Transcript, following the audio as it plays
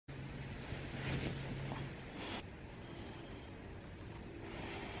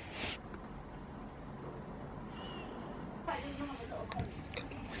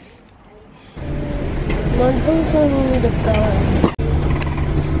Hello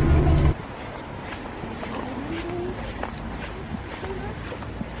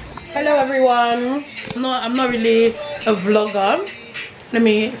everyone. No, I'm not really a vlogger. Let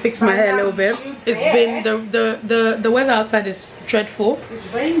me fix my hair a little bit. It's been the weather outside is dreadful.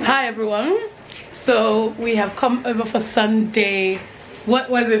 Hi everyone. So we have come over for Sunday.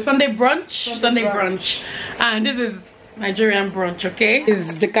 What was it? Sunday brunch? Sunday brunch. And this is Nigerian brunch, okay? This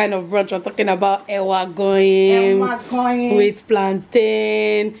is the kind of brunch we're talking about. Ewa going with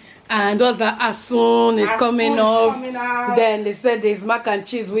plantain. And what's that? Asun is coming up. Then they said there's mac and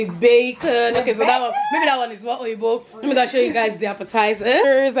cheese with bacon. Okay, so that one, maybe that one is more oibo. Let me go show you guys the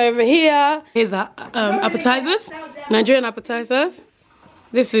appetizers over here. Here's the appetizers, Nigerian appetizers.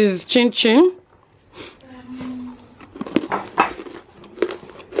 This is chin chin.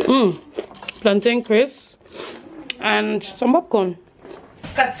 Plantain crisps and some popcorn.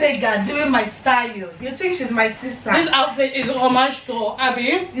 Katega doing my style. You think she's my sister? This outfit is homage to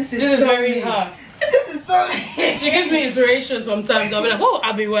Abbey. This is so very hard. This is so She gives me inspiration sometimes. I'll be like, oh,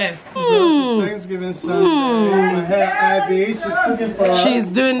 Abbey, where? It's Thanksgiving Sunday. My hair, Abbey. She's cooking for us. She's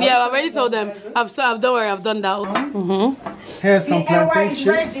doing, yeah, I already told them. Don't worry, I've done that. Here's some plantain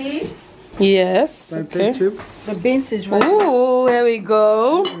chips. Yes. Plantain chips. The beans is ready. Ooh, here we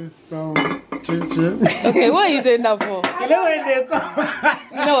go. This is some chips. Okay, what are you doing that for? You know when they come.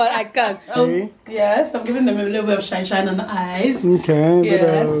 You know what? I can't. Yes, I'm giving them a little bit of shine on the eyes. Okay.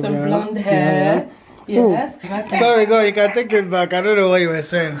 Yes, some blonde hair. Yes. Okay. Sorry, go. You can take it back. I don't know what you were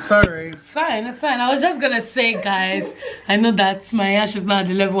saying. Sorry. It's fine. It's fine. I was just gonna say, guys, I know that my yash is not at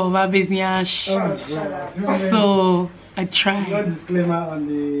the level of Abby's yash. So I try. No disclaimer on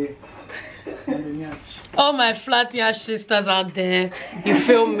the yash. All my flat yash sisters out there, you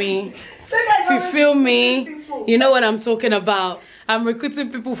feel me? If you feel me, you know what I'm talking about. I'm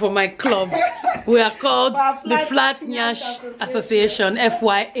recruiting people for my club. We are called the Flat Nyash Association,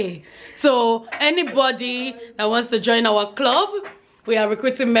 FYA. So anybody that wants to join our club, we are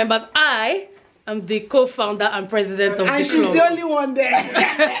recruiting members. I am the co-founder and president of the club. And she's the only one there.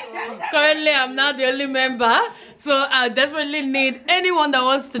 Currently, I'm not the only member. So I desperately need anyone that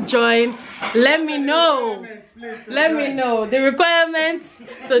wants to join. Let me know. Let me know. The requirements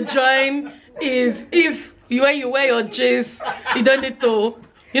to join is if when you wear your jeans, you don't need to.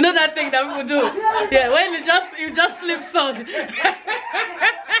 You know that thing that people do? Yeah, when it just slips on.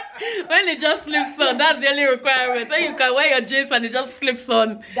 When it just slips on, that's the only requirement. When you can wear your jeans and it just slips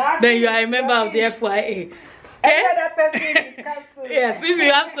on, then you are a member of the FYA. Okay? Yes, if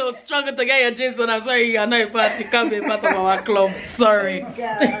you have to struggle to get your jeans on, I'm sorry, you are not a part. You can't be a part of our club. Sorry.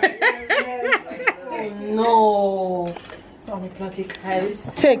 No. Take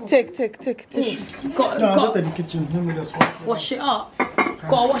tissue. Go to the kitchen. Let me just wash it up.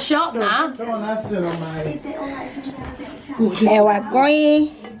 Go wash it up now. Come on, I sit on my. We're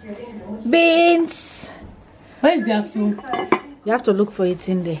going beans. Where is the asu? You have to look for it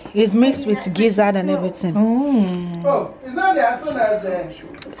in there. It's mixed with gizzard and everything. Oh, it's not the asu that's there.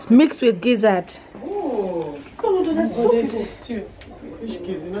 It's mixed with gizzard. Oh. That's so good too. Which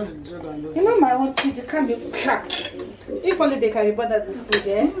kids? You know the Jordan does. You know my own kids, they can't be cracked. If only they can be bothered with food,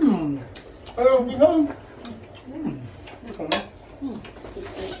 eh? Oh, we don't.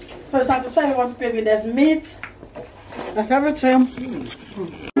 So to satisfy everyone's craving, there's meat, like everything.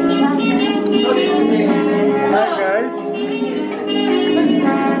 Hi guys.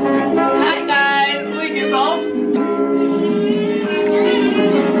 Hi guys, wig is off.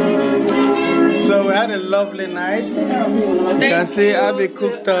 So we had a lovely night. You can see Abbey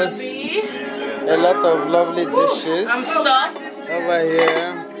cooked us a lot of lovely dishes I'm stuffed. over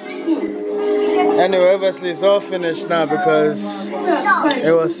here. Anyway, obviously it's all finished now because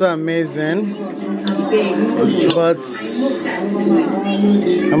it was so amazing. But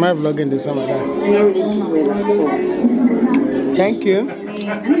am I vlogging this or that? Thank you.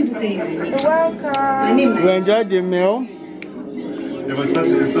 You're welcome. We enjoyed the meal.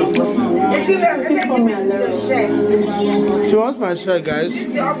 She wants my shirt, guys.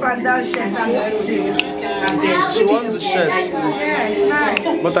 It's your up and down shirt. She wants the shirt,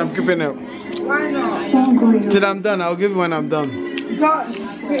 but I'm keeping it. Why not? Till I'm done, I'll give you when I'm done.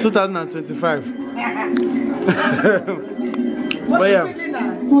 2025. But yeah.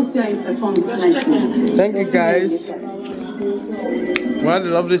 Thank you guys. We had a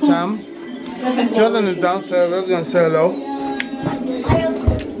lovely time. Jordan is downstairs. Let's go and say hello.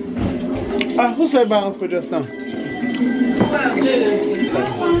 Who said my uncle just now?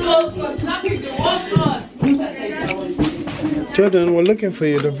 Jordan, we're looking for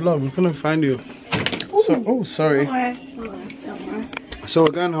you, the vlog. We couldn't find you. So, oh, sorry. So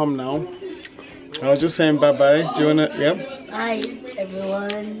we're going home now. I was just saying bye-bye. Do you wanna, yeah? Hi,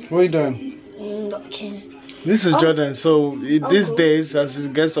 everyone. What are you doing? Watching. This is Jordan. So these days, as he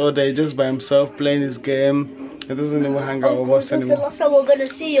gets older, he's just by himself playing his game. He doesn't even hang out with us This is the anymore. last time we're gonna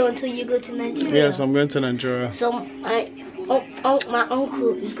see you until you go to Nigeria. Yes, I'm going to Nigeria. So my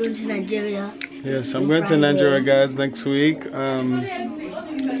uncle is going to Nigeria. Yes, I'm going to Nigeria, guys, next week.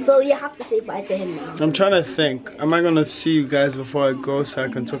 So you have to say bye to him now. I'm trying to think. Am I gonna see you guys before I go so I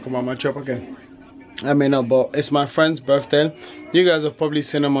can talk about my trip again? I may not, but it's my friend's birthday. You guys have probably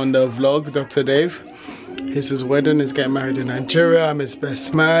seen him on the vlog, Dr. Dave. It's his wedding. He's getting married in Nigeria. I'm his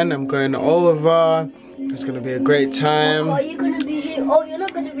best man. I'm going all over. It's gonna be a great time. Are you gonna be here? Oh, you're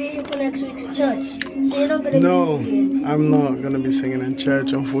not gonna be here for next week's church. So you're not gonna be singing. I'm not gonna be singing in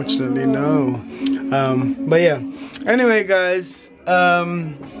church, unfortunately, no. But yeah. Anyway, guys,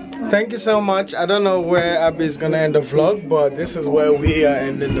 thank you so much. I don't know where Abbey is gonna end the vlog, but this is where we are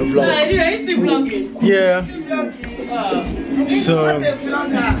ending the vlog. Yeah. So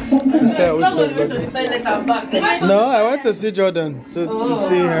no, I went to see Jordan to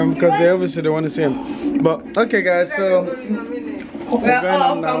see him because they obviously want to see him. But okay, guys, so we're going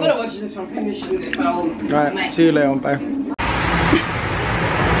on now. I'm gonna watch this from finishing this. Right, see you later. Bye.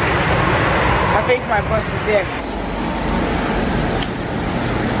 I think my boss is there.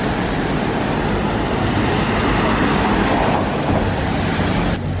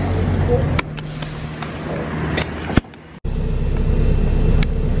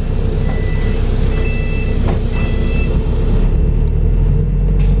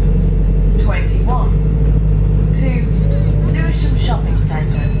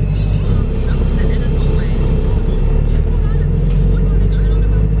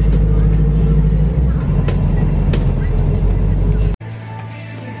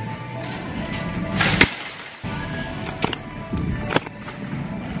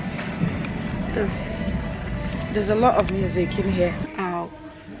 There's a lot of music in here. Out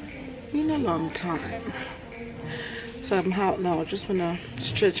been a long time, so I'm out now. Just wanna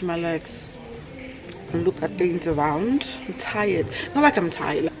stretch my legs and look at things around. I'm tired. Not like I'm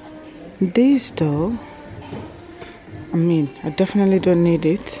tired. This though, I mean, I definitely don't need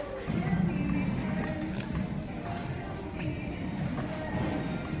it.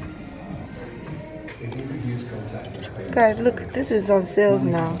 Guys, look, this is on sales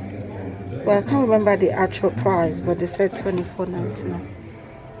now. Well, I can't remember the actual price, but they said $24.99.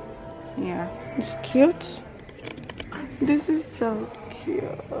 Yeah, it's cute. This is so cute.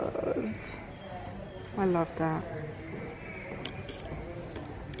 I love that.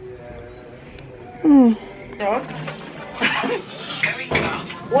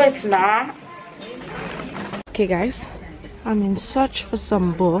 Wait now. Okay, guys, I'm in search for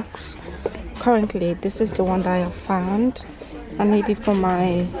some books. Currently, this is the one that I have found. I need it for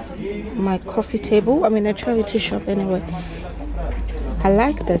my coffee table. I mean, a charity shop anyway. I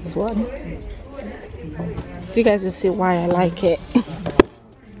like this one. You guys will see why I like it.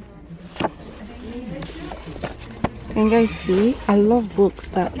 Can you guys see? I love books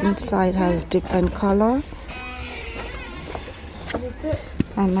that inside has different color.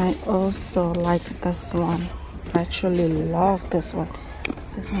 And I also like this one. I actually love this one.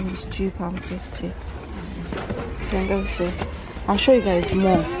 This one is £2.50. Can you guys see? I'll show you guys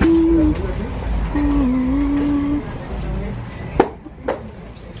more.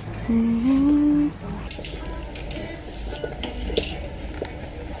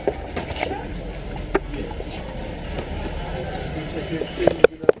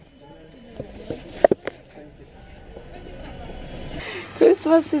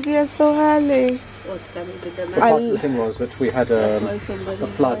 Christmas is here so early. The thing was that we had a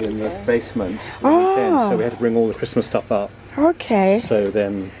flood in the basement, so we had to bring all the Christmas stuff up. Okay. So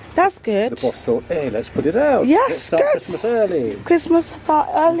then that's good. The boss thought, hey, let's put it out. Yes, let's start good. Christmas early. Christmas start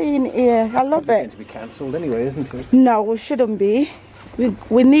early in here. I love it. It's going to be cancelled anyway, isn't it? No, we shouldn't be.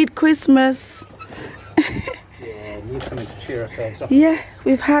 We need Christmas. Yeah, we need something to cheer ourselves up. Yeah,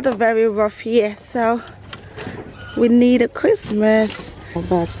 we've had a very rough year, so we need a Christmas.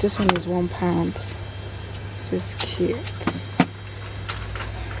 But this one is £1. This is cute.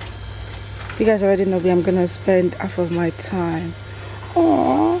 You guys already know me. I'm gonna spend half of my time.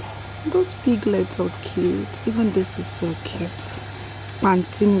 Oh, those piglets are cute. Even this is so cute.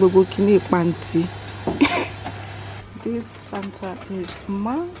 Panty, panty. This Santa is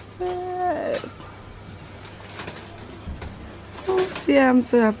massive. Oh dear, I'm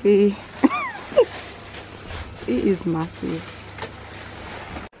so happy. It is massive.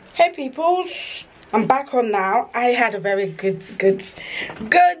 Hey peoples, I'm back on now. I had a very good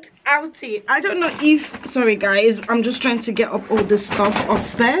outing. I don't know if, sorry guys, I'm just trying to get up all this stuff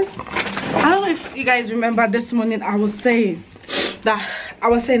upstairs. I don't know if you guys remember this morning I was saying that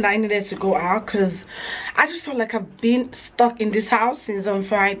I needed to go out because I just felt like I've been stuck in this house since on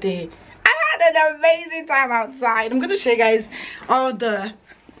Friday. I had an amazing time outside. I'm gonna show you guys all the.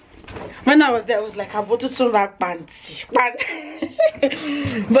 When I was there, I was like, I wanted to back pants, but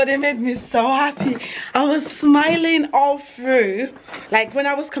it made me so happy. I was smiling all through. Like when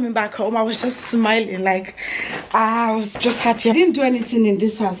I was coming back home, I was just smiling. Like I was just happy. I didn't do anything in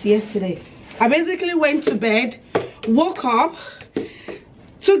this house yesterday. I basically went to bed, woke up,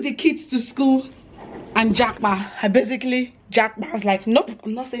 took the kids to school, and jackpot. I was like, nope,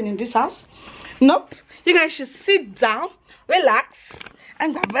 I'm not staying in this house. Nope, you guys should sit down, relax,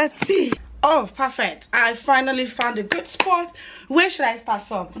 and grab a tea. Oh, perfect. I finally found a good spot. Where should I start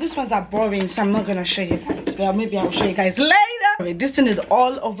from? These ones are boring, so I'm not gonna show you guys. Well, maybe I'll show you guys later. This thing is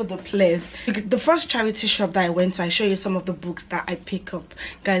all over the place. The first charity shop that I went to, I show you some of the books that I pick up.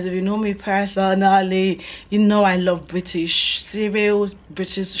 Guys, if you know me personally, you know I love British serials,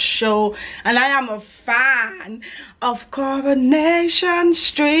 British show, and I am a fan of Coronation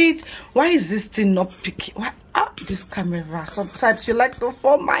Street. Why is this thing not picking? Why? This camera, sometimes you like to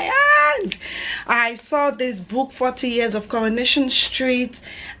fall my hand. I saw this book, 40 Years of Coronation Street.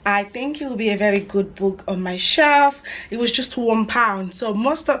 I think it will be a very good book on my shelf. It was just £1, so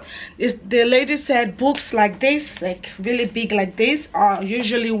most of the lady said books like this, like really big like this, are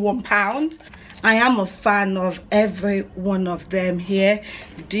usually £1. I am a fan of every one of them here.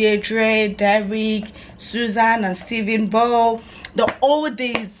 Deirdre, Derek, Susan and Stephen Bow, the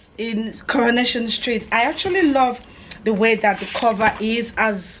oldies in Coronation Street. I actually love the way that the cover is,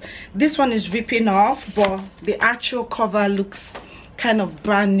 as this one is ripping off, but the actual cover looks kind of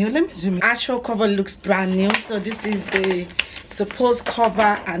brand new. Let me zoom in. Actual cover looks brand new. So this is the supposed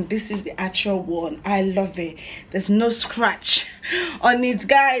cover and this is the actual one. I love it. There's no scratch on it,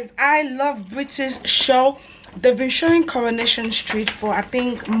 guys. I love British show. They've been showing Coronation Street for I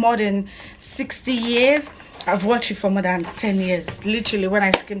think more than 60 years. I've watched it for more than 10 years. Literally, when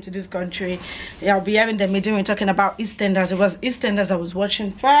I came to this country, I'll be having the meeting talking about EastEnders. It was EastEnders I was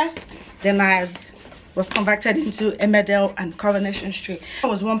watching first. Then I was converted into Emmerdale and Coronation Street. It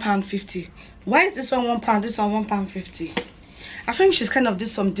was £1.50. Why is this one £1? This one £1.50. I think she's kind of did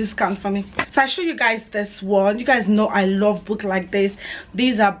some discount for me. So I show you guys this one. You guys know I love books like this.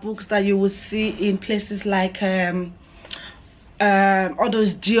 These are books that you will see in places like all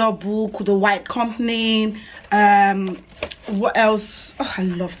those Dior book, The White Company. What else? Oh, I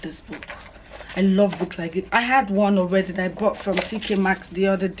love this book. I love books like it. I had one already that I bought from TK Maxx the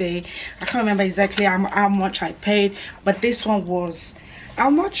other day. I can't remember exactly how much I paid, but this one was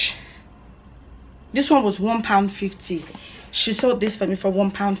how much? This one was £1.50. She sold this for me for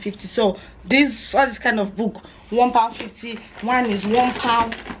 £1.50. So all this kind of book, £1.50. One is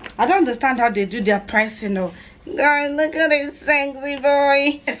 £1. I don't understand how they do their pricing though. Guys, look at this sexy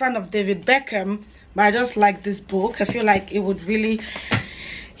boy. I'm a fan of David Beckham, but I just like this book. I feel like it would really,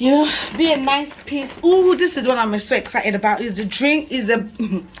 you know, be a nice piece. Oh, this is what I'm so excited about. Is the drink is a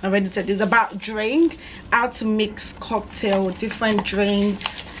I already said it's about drink, how to mix cocktail, different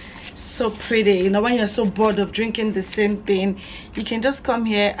drinks. So pretty, you know, when you're so bored of drinking the same thing, you can just come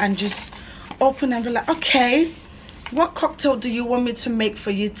here and just open and be like, okay, what cocktail do you want me to make for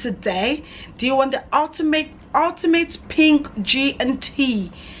you today? Do you want the ultimate pink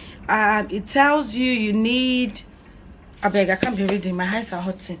G&T? It tells you need, I beg, I can't be reading, my eyes are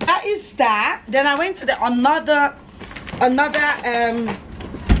hurting. That is that. Then I went to the another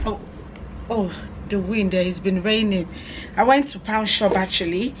oh, the wind there, it's been raining. I went to Pound Shop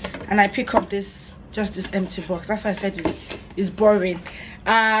actually, and I picked up this empty box. That's why I said it's boring.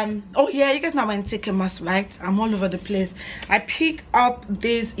 Oh yeah, you guys know I'm taking mass, right? I'm all over the place. I picked up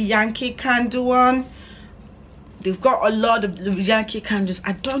this Yankee candle one. They've got a lot of Yankee candles.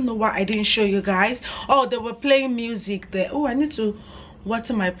 I don't know why I didn't show you guys. Oh, they were playing music there. Oh, I need to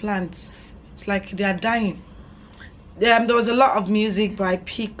water my plants. It's like they are dying. There was a lot of music, but I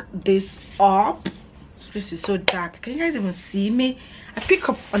picked this up. This is so dark. Can you guys even see me? I pick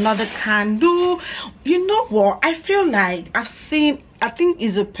up another candle. You know what? I feel like I've seen, I think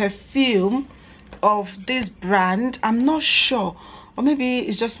it's a perfume of this brand. I'm not sure. Or maybe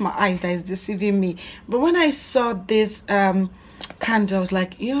it's just my eyes that is deceiving me. But when I saw this candle, I was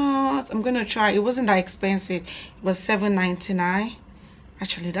like, yeah, I'm gonna try. It wasn't that expensive. It was $7.99.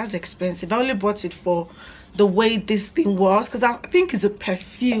 Actually, that's expensive. I only bought it for the way this thing was, because I think it's a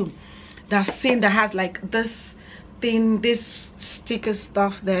perfume that's seen that has like this thing, this sticker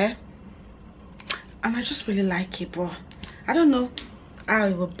stuff there, and I just really like it, but I don't know how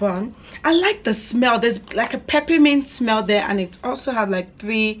it will burn. I like the smell. There's like a peppermint smell there, and it also have like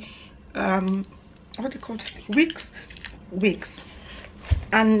 3 what do you call this thing? Wicks.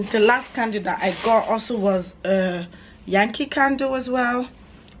 And the last candle that I got also was a Yankee candle as well.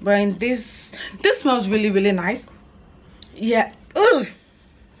 But in this smells really nice. Yeah. Ugh,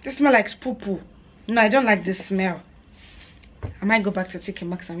 this smells like poo-poo. No, I don't like this smell. I might go back to TK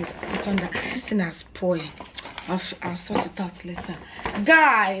Maxx and put on that. This thing has spoiled. I'll sort it out later.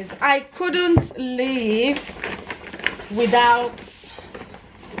 Guys, I couldn't live without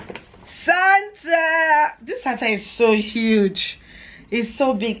Santa. This Santa is so huge. It's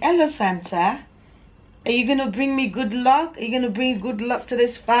so big. Hello, Santa. Are you gonna bring me good luck? Are you gonna bring good luck to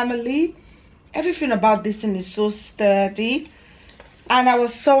this family? Everything about this thing is so sturdy. And I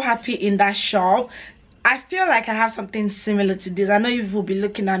was so happy in that shop. I feel like I have something similar to this. I know you will be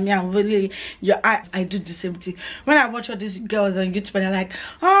looking at me and really your eyes. I do the same thing. When I watch all these girls on YouTube and they're like,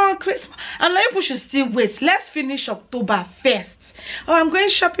 oh, Christmas. And like, people should still wait. Let's finish October first. Oh, I'm going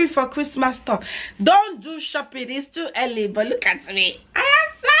shopping for Christmas stuff. Don't do shopping. It's too early. But look at me. I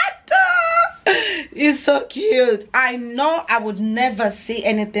am Santa. It's so cute. I know I would never see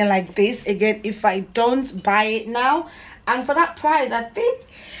anything like this again if I don't buy it now. And for that price, I think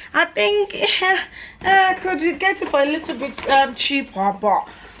could you get it for a little bit cheaper, but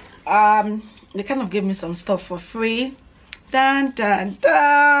they kind of gave me some stuff for free. Dun dun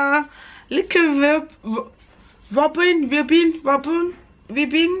dun. Look at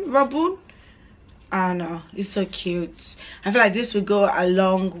ribbon. I don't know, it's so cute. I feel like this will go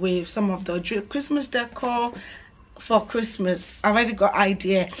along with some of the Christmas decor for Christmas. I already got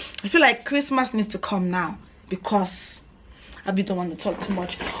idea. I feel like Christmas needs to come now because Abbey don't want to talk too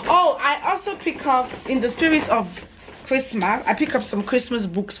much. Oh, I also pick up, in the spirit of Christmas, I pick up some Christmas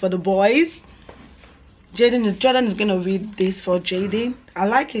books for the boys. Jordan is gonna read this for Jayden. I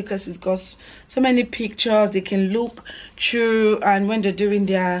like it because it's got so many pictures they can look through, and when they're doing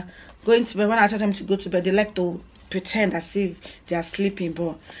their going to bed, when I tell them to go to bed, they like to pretend as if they are sleeping.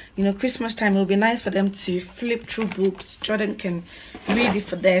 But you know, Christmas time, it will be nice for them to flip through books. Jordan can read it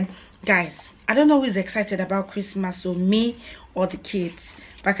for them. Guys, I don't know who is excited about Christmas, or me or the kids,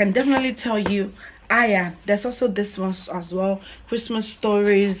 but I can definitely tell you I am. There's also this one as well, Christmas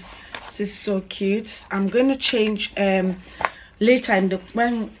stories. This is so cute. I'm going to change later in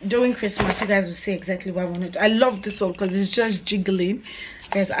during Christmas. You guys will see exactly what I wanted. I love this one because it's just jiggling.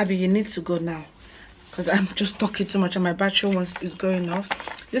 Guys, Abbey, you need to go now because I'm just talking too much and my battery is going off.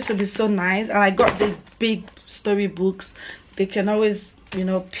 This will be so nice. And I got these big story books. They can always, you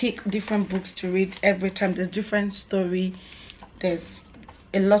know, pick different books to read every time. There's different story. There's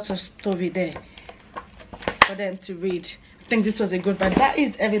a lot of story there for them to read. I think this was a good, but that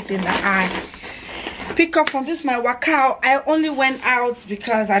is everything that I pick up from this my workout. I only went out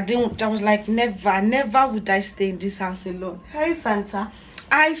because I was like, never would I stay in this house alone. Hey Santa,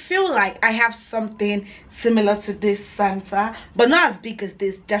 I feel like I have something similar to this Santa, but not as big as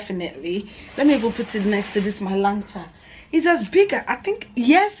this, definitely. Let me even put it next to this my lantern. It's as big as, I think,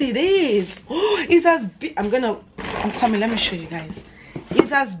 yes it is. Oh, it's as big. I'm coming, let me show you guys.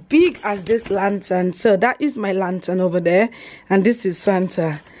 It's as big as this lantern. So that is my lantern over there, and this is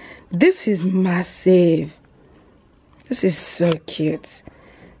Santa. This is massive. This is so cute.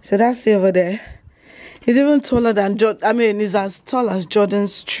 So that's it over there. It's even taller than I mean, it's as tall as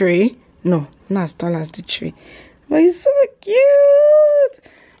Jordan's tree. No, not as tall as the tree, but it's so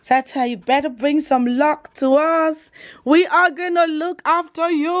cute. Santa, you better bring some luck to us. We are gonna look after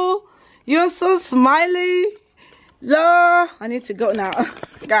you. You're so smiley. No, I need to go now.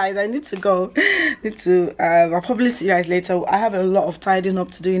 Guys, I need to go. I'll probably see you guys later. I have a lot of tidying up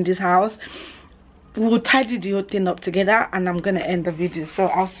to do in this house. We'll tidy the whole thing up together and I'm gonna end the video. So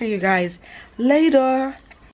I'll see you guys later.